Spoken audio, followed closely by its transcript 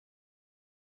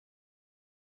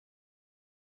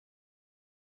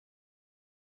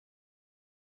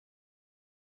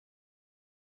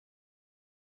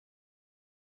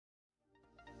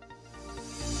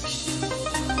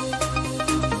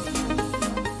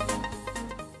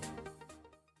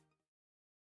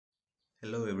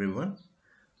Hello everyone,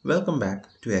 welcome back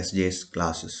to SJ's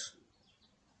classes.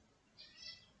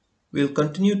 We'll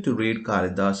continue to read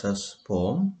Kalidasa's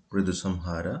poem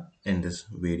Ritusamhara in this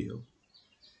video.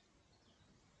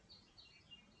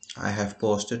 I have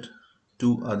posted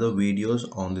two other videos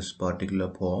on this particular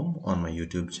poem on my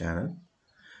YouTube channel.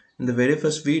 In the very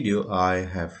first video, I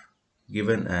have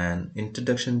given an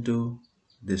introduction to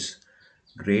this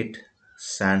great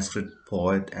Sanskrit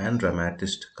poet and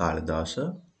dramatist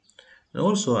Kalidasa, and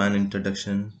also an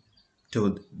introduction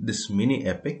to this mini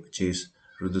epic which is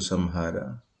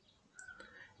Ritusamhara.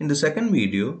 In the second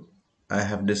video, I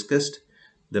have discussed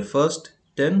the first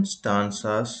 10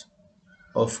 stanzas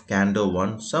of Canto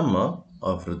 1 Summer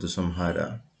of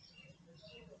Ritusamhara.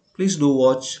 Please do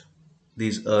watch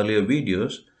these earlier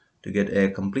videos to get a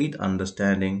complete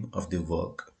understanding of the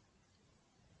work.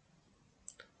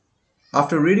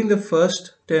 After reading the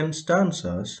first 10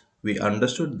 stanzas, we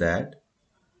understood that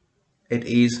it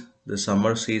is the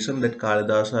summer season that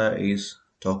Kalidasa is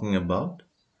talking about.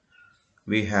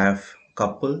 We have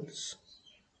couples.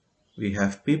 We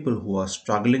have people who are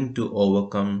struggling to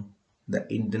overcome the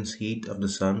intense heat of the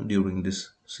sun during this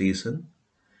season.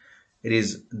 It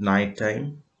is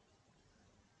nighttime.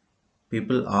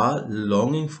 People are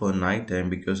longing for nighttime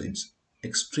because it's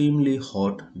extremely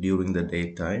hot during the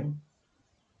daytime.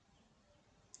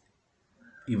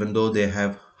 Even though they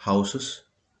have houses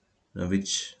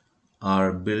which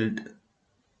are built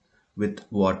with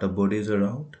water bodies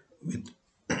around, with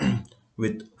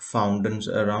with fountains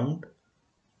around,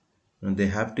 they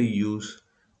have to use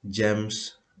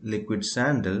gems, liquid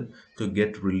sandal to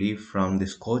get relief from the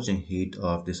scorching heat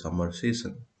of the summer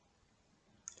season.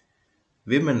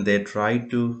 Women they try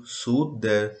to soothe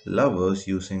their lovers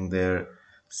using their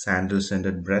sandal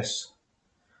scented breasts,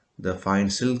 the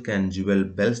fine silk and jewel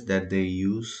belts that they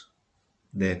use,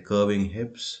 their curving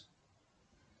hips.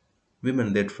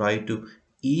 Women they try to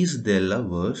ease their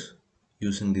lovers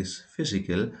using these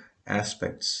physical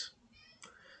aspects.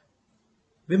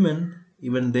 Women,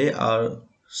 even they are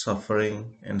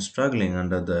suffering and struggling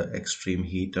under the extreme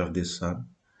heat of the sun.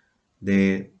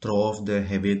 They throw off their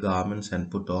heavy garments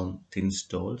and put on thin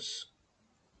stoles.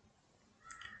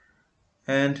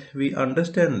 And we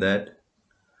understand that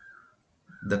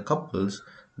the couples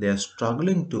they are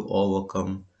struggling to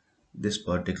overcome this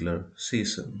particular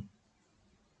season.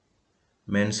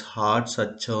 Men's hearts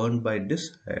are churned by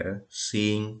desire,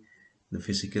 seeing the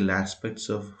physical aspects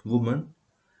of women,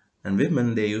 and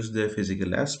women they use their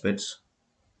physical aspects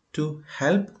to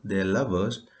help their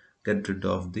lovers get rid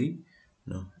of the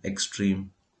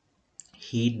extreme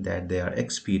heat that they are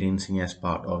experiencing as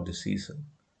part of the season.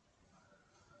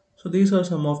 So these are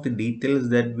some of the details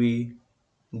that we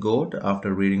got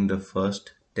after reading the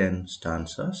first 10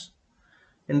 stanzas.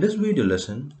 In this video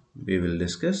lesson, we will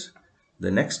discuss the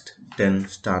next 10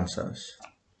 stanzas.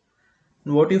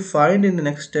 And what you find in the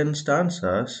next 10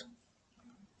 stanzas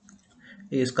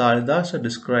is Kalidasa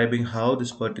describing how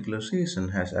this particular season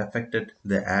has affected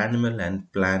the animal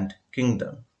and plant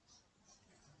kingdom.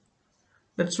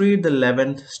 Let's read the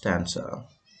 11th stanza.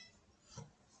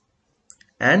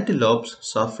 Antelopes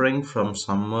suffering from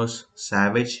summer's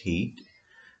savage heat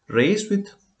race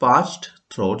with parched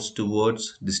throats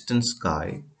towards distant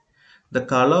sky, the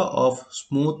color of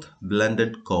smooth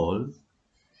blended coal,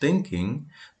 thinking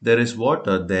there is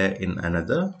water there in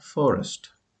another forest.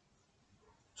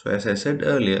 So, as I said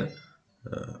earlier,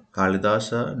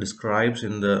 Kalidasa describes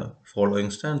in the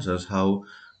following stanzas how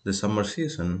the summer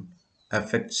season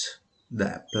affects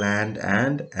the plant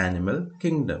and animal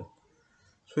kingdom.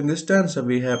 So, in this stanza,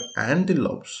 we have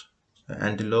antelopes.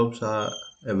 Antelopes are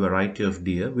a variety of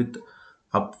deer with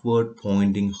upward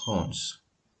pointing horns.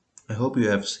 I hope you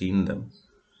have seen them.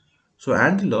 So,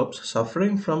 antelopes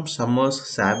suffering from summer's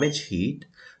savage heat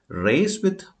race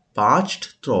with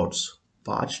parched throats.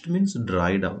 Parched means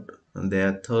dried out, and they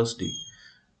are thirsty.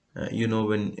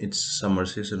 When it's summer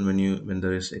season, when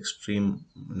there is extreme,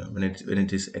 when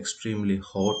it is extremely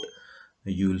hot,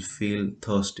 you will feel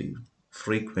thirsty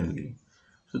frequently.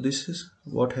 So this is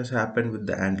what has happened with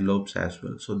the antelopes as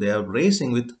well. So they are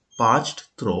racing with parched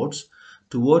throats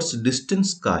towards distant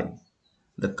sky,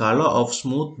 the color of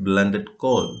smooth blended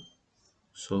coal.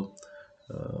 So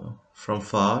from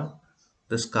far,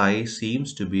 the sky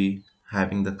seems to be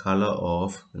having the color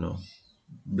of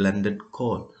blended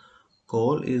coal.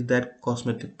 Coal is that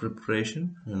cosmetic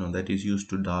preparation that is used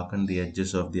to darken the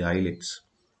edges of the eyelids.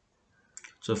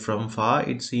 So from far,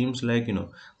 it seems like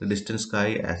the distant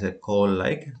sky has a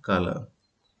coal-like color,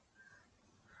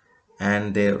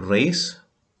 and they race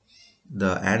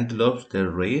the antelopes. They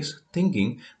race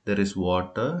thinking there is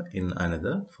water in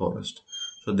another forest.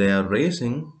 So they are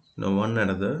racing one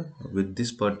another with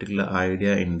this particular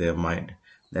idea in their mind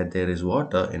that there is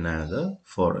water in another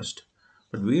forest.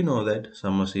 But we know that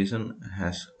summer season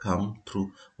has come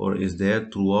through or is there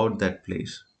throughout that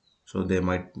place. So they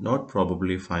might not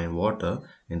probably find water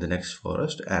in the next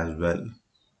forest as well.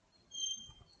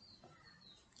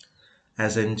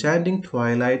 As enchanting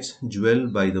twilights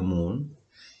jeweled by the moon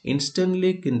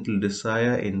instantly kindle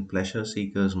desire in pleasure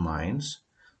seekers' minds,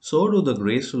 so do the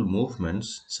graceful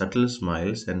movements, subtle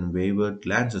smiles, and wayward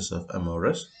glances of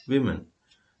amorous women.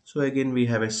 So again, we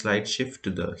have a slight shift to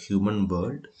the human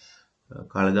world.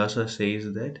 Kalidasa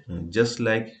says that just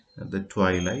like the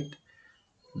twilight,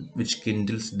 which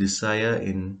kindles desire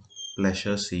in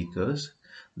pleasure seekers,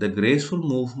 the graceful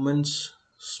movements,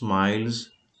 smiles,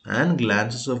 and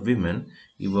glances of women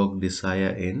evoke desire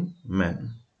in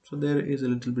men. So there is a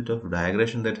little bit of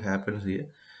digression that happens here.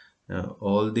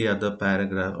 All the other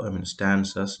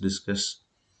stanzas discuss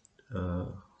uh,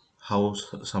 how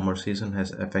summer season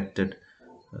has affected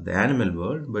the animal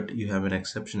world, but you have an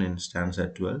exception in stanza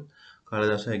 12.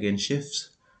 Kalidasa again shifts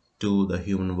to the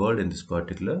human world in this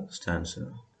particular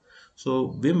stanza.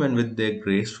 So, women with their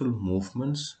graceful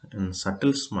movements and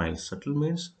subtle smiles. Subtle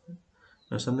means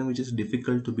something which is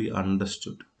difficult to be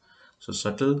understood. So,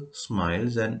 subtle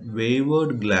smiles and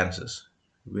wayward glances.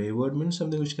 Wayward means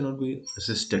something which cannot be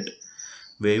resisted.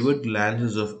 Wayward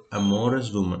glances of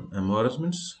amorous woman. Amorous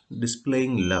means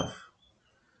displaying love.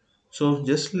 So,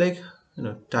 just like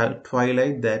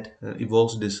twilight that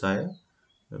evokes desire,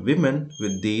 women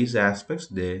with these aspects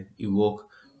they evoke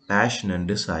passion and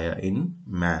desire in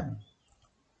man.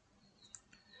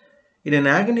 In an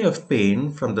agony of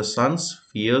pain from the sun's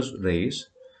fierce rays,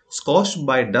 scorched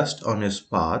by dust on his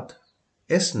path,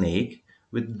 a snake,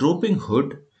 with drooping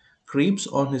hood, creeps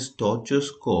on his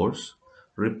tortuous course,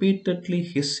 repeatedly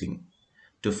hissing,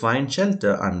 to find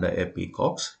shelter under a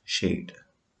peacock's shade.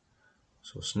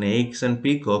 So, snakes and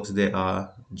peacocks they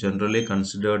are generally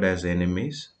considered as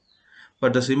enemies,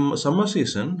 but the summer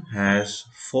season has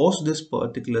forced this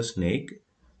particular snake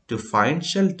to find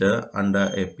shelter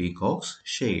under a peacock's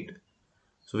shade.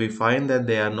 So we find that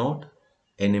they are not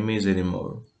enemies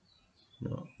anymore.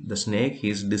 No. The snake he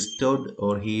is disturbed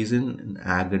or he is in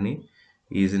agony.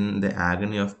 He is in the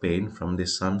agony of pain from the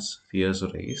sun's fierce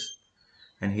rays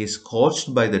and he is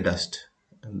scorched by the dust.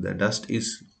 And the dust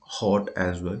is hot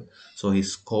as well. So he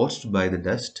is scorched by the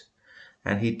dust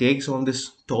and he takes on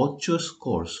this tortuous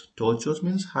course. Tortuous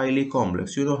means highly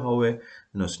complex. You know how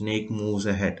a snake moves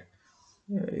ahead.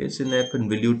 It's in a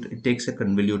convolute. It takes a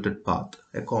convoluted path,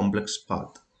 a complex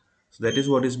path. So that is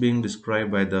what is being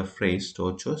described by the phrase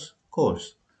tortuous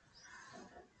course.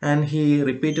 And he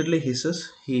repeatedly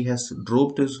hisses. He has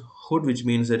drooped his hood, which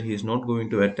means that he is not going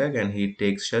to attack, and he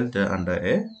takes shelter under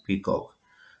a peacock.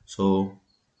 So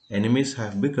enemies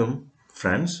have become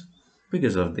friends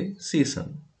because of the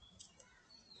season.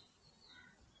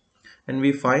 And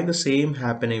we find the same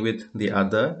happening with the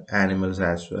other animals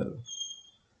as well.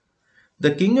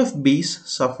 The king of bees,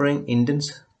 suffering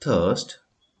intense thirst,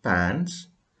 pants,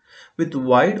 with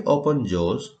wide open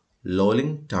jaws,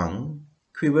 lolling tongue,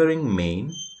 quivering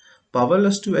mane,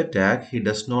 powerless to attack, he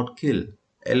does not kill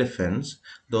elephants,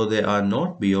 though they are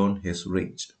not beyond his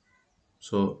reach.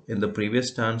 So, in the previous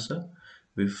stanza,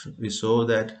 we saw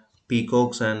that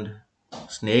peacocks and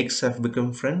snakes have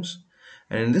become friends,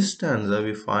 and in this stanza,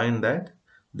 we find that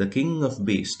the king of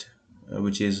beasts,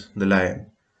 which is the lion,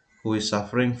 who is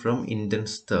suffering from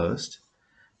intense thirst,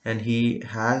 and he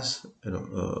has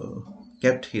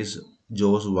kept his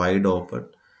jaws wide open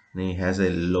and he has a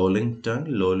lolling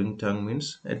tongue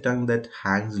means a tongue that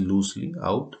hangs loosely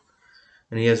out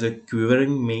and he has a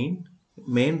quivering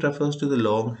mane refers to the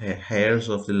long hairs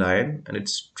of the lion and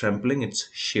it's trembling, it's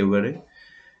shivering,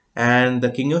 and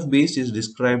the king of beasts is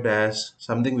described as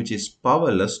something which is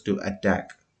powerless to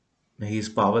attack. He is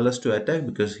powerless to attack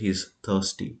because he is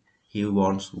thirsty, he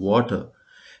wants water.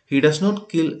 He does not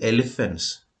kill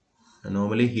elephants.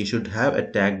 Normally he should have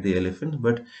attacked the elephants,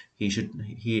 but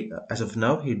he as of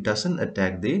now he doesn't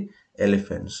attack the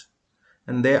elephants.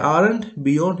 And they aren't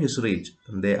beyond his reach.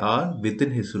 They are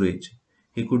within his reach.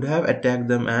 He could have attacked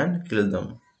them and killed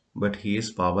them, but he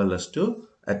is powerless to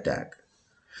attack.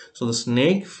 So the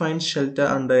snake finds shelter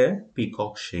under a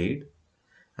peacock shade,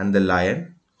 and the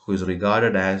lion, who is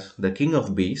regarded as the king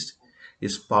of beasts,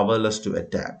 is powerless to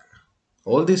attack.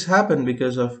 All this happened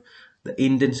because of the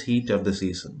intense heat of the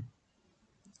season.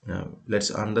 Now,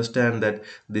 let's understand that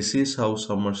this is how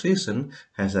summer season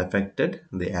has affected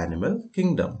the animal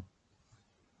kingdom.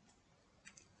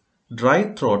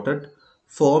 Dry-throated,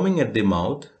 foaming at the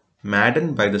mouth,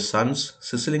 maddened by the sun's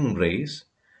sizzling rays,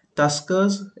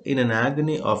 tuskers in an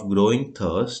agony of growing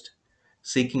thirst,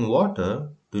 seeking water,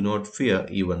 do not fear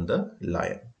even the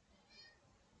lion.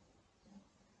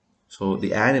 So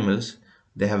the animals,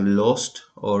 they have lost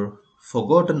or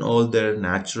forgotten all their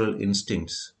natural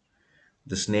instincts.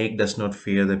 The snake does not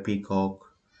fear the peacock,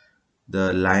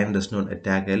 the lion does not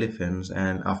attack elephants,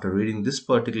 and after reading this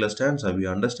particular stanza, we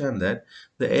understand that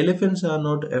the elephants are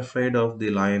not afraid of the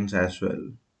lions as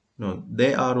well. No,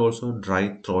 they are also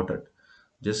dry throated.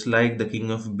 Just like the king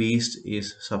of beasts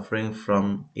is suffering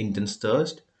from intense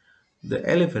thirst, the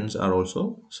elephants are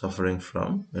also suffering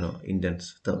from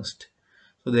intense thirst.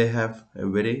 So they have a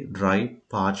very dry,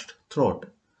 parched throat,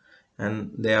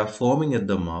 and they are foaming at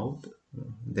the mouth.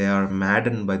 They are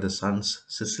maddened by the sun's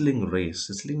sizzling rays.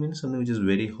 Sizzling means something which is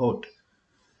very hot.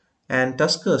 And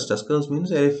tuskers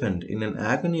means elephant, in an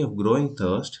agony of growing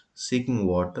thirst, seeking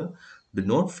water, do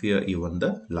not fear even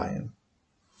the lion.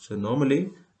 So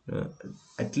normally, uh,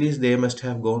 at least they must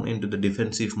have gone into the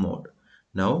defensive mode.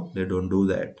 Now they don't do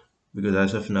that, because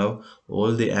as of now,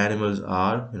 all the animals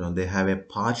are, they have a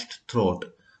parched throat.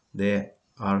 They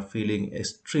are feeling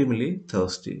extremely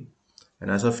thirsty, and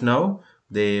as of now,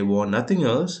 they want nothing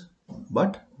else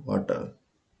but water.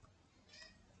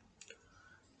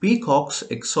 Peacocks,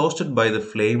 exhausted by the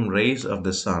flame rays of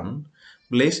the sun,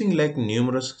 blazing like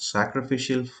numerous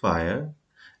sacrificial fire,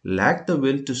 lacked the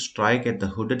will to strike at the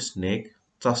hooded snake,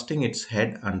 thrusting its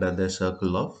head under the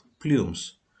circle of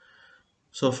plumes.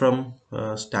 So, from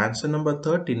stanza number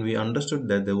 13, we understood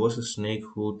that there was a snake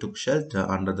who took shelter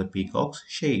under the peacock's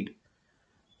shade.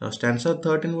 Now, stanza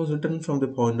 13 was written from the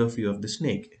point of view of the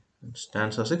snake.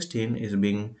 Stanza 16 is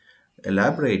being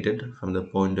elaborated from the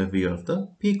point of view of the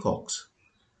peacocks.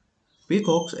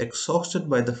 Peacocks, exhausted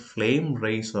by the flame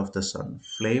rays of the sun.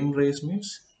 Flame rays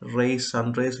means rays,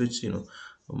 sun rays, which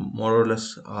more or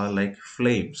less are like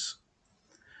flames,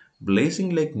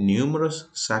 blazing like numerous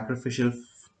sacrificial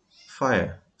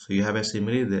fire. So you have a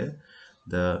simile there.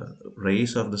 The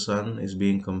rays of the sun is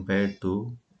being compared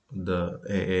to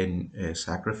a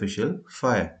sacrificial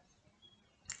fire.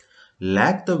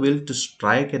 Lack the will to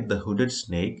strike at the hooded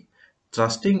snake,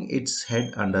 thrusting its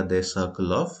head under their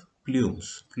circle of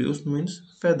plumes. Plumes means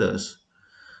feathers.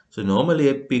 So normally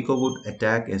a peacock would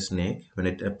attack a snake when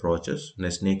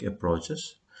a snake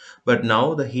approaches. But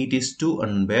now the heat is too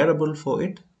unbearable for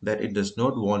it that it does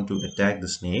not want to attack the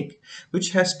snake,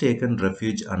 which has taken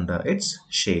refuge under its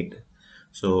shade.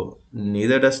 So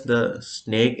neither does the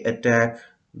snake attack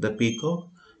the peacock,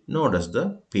 nor does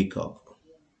the peacock.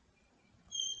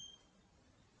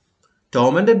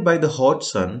 Tormented by the hot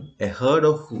sun, a herd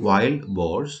of wild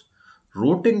boars,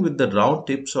 rooting with the round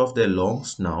tips of their long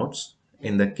snouts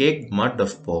in the caked mud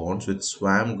of ponds with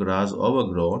swamp grass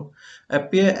overgrown,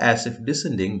 appear as if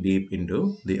descending deep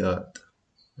into the earth.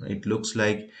 It looks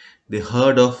like the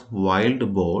herd of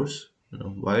wild boars.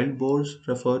 Wild boars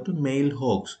refer to male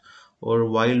hogs or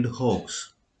wild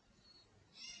hogs.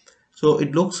 So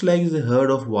it looks like the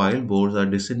herd of wild boars are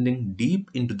descending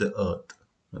deep into the earth,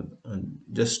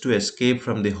 just to escape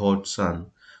from the hot sun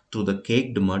through the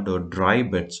caked mud or dry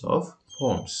beds of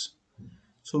ponds.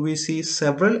 So we see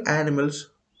several animals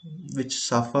which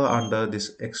suffer under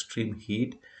this extreme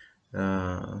heat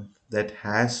that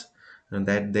has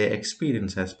that they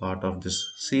experience as part of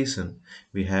this season.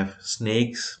 We have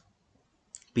snakes,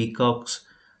 peacocks,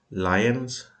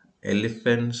 lions,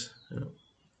 elephants,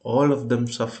 all of them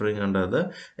suffering under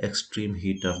the extreme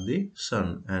heat of the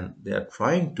sun, and they are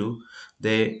trying to,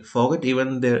 they forget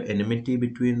even their enmity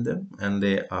between them, and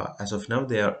they are, as of now,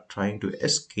 they are trying to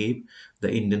escape the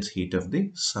intense heat of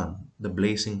the sun, the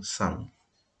blazing sun.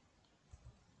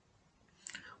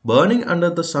 Burning under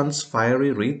the sun's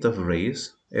fiery wreath of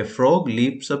rays, a frog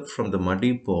leaps up from the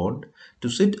muddy pond to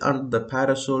sit under the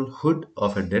parasol hood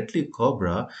of a deadly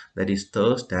cobra that is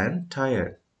thirsty and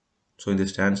tired. So in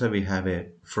this stanza, we have a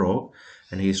frog,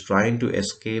 and he is trying to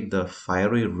escape the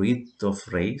fiery wreath of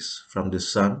rays from the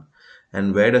sun.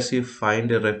 And where does he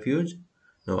find a refuge?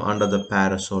 No, under the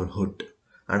parasol hood,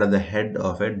 under the head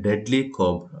of a deadly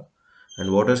cobra.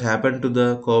 And what has happened to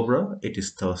the cobra? It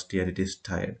is thirsty and it is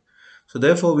tired. So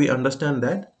therefore, we understand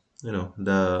that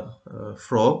the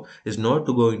frog is not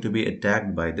going to be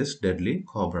attacked by this deadly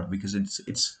cobra because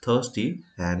it's thirsty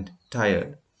and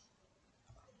tired.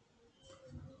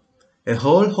 A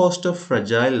whole host of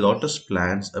fragile lotus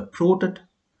plants uprooted,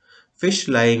 fish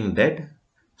lying dead,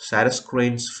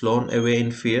 sarsacrins flown away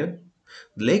in fear.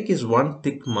 The lake is one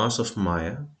thick mass of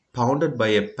mire, pounded by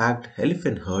a packed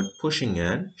elephant herd pushing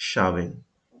and shoving.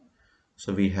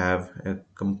 So we have a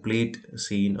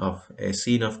scene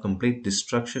of complete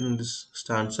destruction in this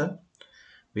stanza.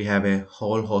 We have a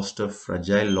whole host of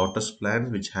fragile lotus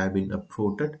plants which have been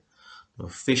uprooted.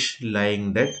 fish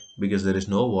lying dead because there is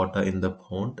no water in the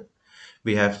pond.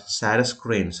 We have Saris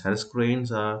cranes. Saris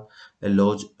cranes are a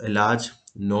large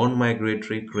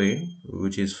non-migratory crane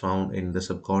which is found in the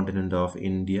subcontinent of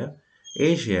India,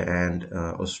 Asia, and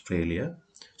Australia.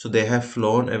 So they have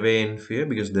flown away in fear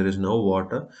because there is no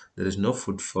water, there is no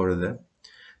food for them.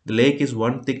 The lake is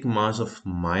one thick mass of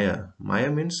mire.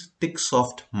 Mire means thick,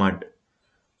 soft mud.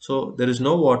 So there is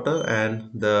no water,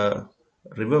 and the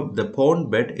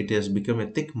pond bed, it has become a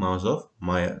thick mass of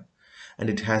mire, and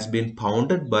it has been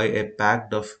pounded by a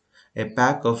pack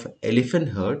of elephant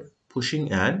herd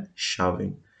pushing and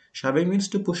shoving. Shoving means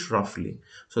to push roughly.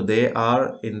 So they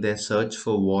are in their search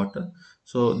for water.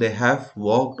 So they have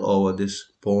walked over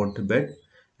this pond bed,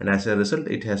 and as a result,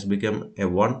 it has become a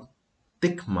one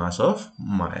thick mass of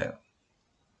mire.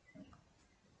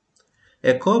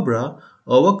 A cobra,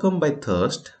 overcome by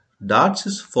thirst, darts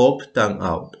his forked tongue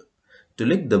out to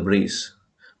lick the breeze.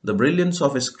 The brilliance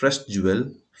of his crest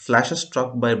jewel flashes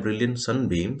struck by brilliant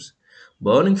sunbeams,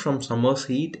 burning from summer's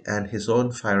heat and his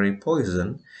own fiery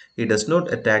poison, he does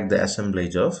not attack the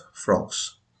assemblage of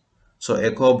frogs. So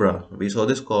a cobra, we saw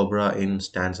this cobra in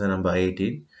stanza number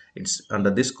 18. It's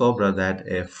under this cobra that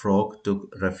a frog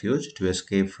took refuge to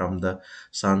escape from the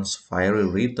sun's fiery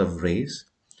wreath of rays.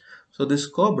 So this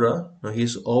cobra,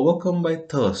 he's overcome by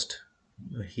thirst.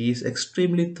 He is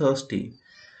extremely thirsty.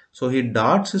 So he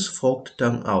darts his forked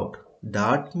tongue out.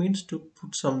 Dart means to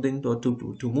put something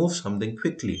to move something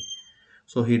quickly.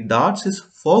 So he darts his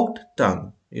forked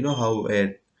tongue. You know how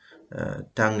a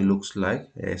tongue looks like,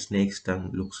 a snake's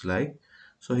tongue looks like.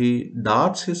 So he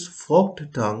darts his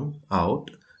forked tongue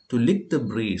out to lick the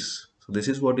breeze. So this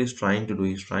is what he's trying to do.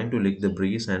 He's trying to lick the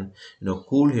breeze and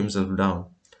cool himself down.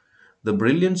 The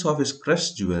brilliance of his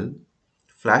crest jewel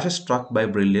flashes struck by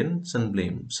brilliant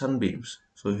sunbeams.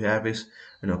 So you have his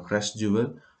crest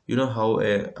jewel. You know how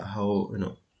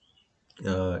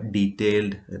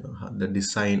detailed the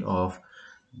design of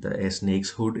a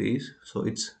snake's hood is. So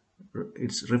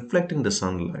it's reflecting the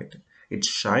sunlight. It's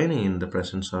shining in the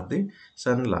presence of the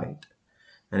sunlight,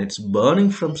 and it's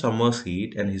burning from summer's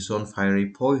heat and his own fiery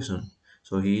poison.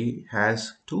 So he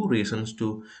has two reasons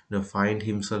to find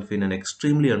himself in an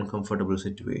extremely uncomfortable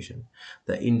situation: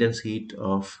 the intense heat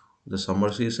of the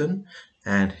summer season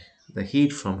and the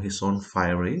heat from his own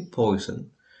fiery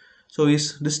poison. So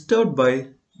he's disturbed by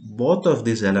both of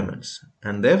these elements,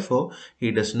 and therefore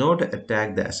he does not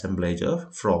attack the assemblage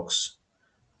of frogs.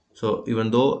 So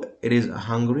even though it is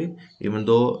hungry, even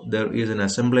though there is an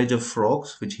assemblage of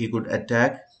frogs which he could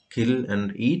attack, kill,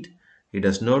 and eat, he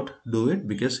does not do it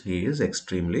because he is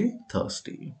extremely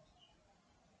thirsty.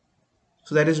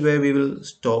 So that is where we will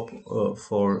stop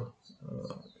for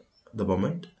the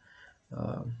moment.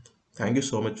 Thank you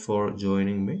so much for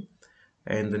joining me.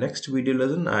 In the next video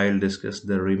lesson, I'll discuss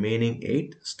the remaining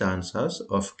 8 stanzas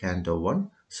of Canto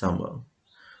 1 Summer.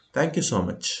 Thank you so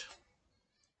much.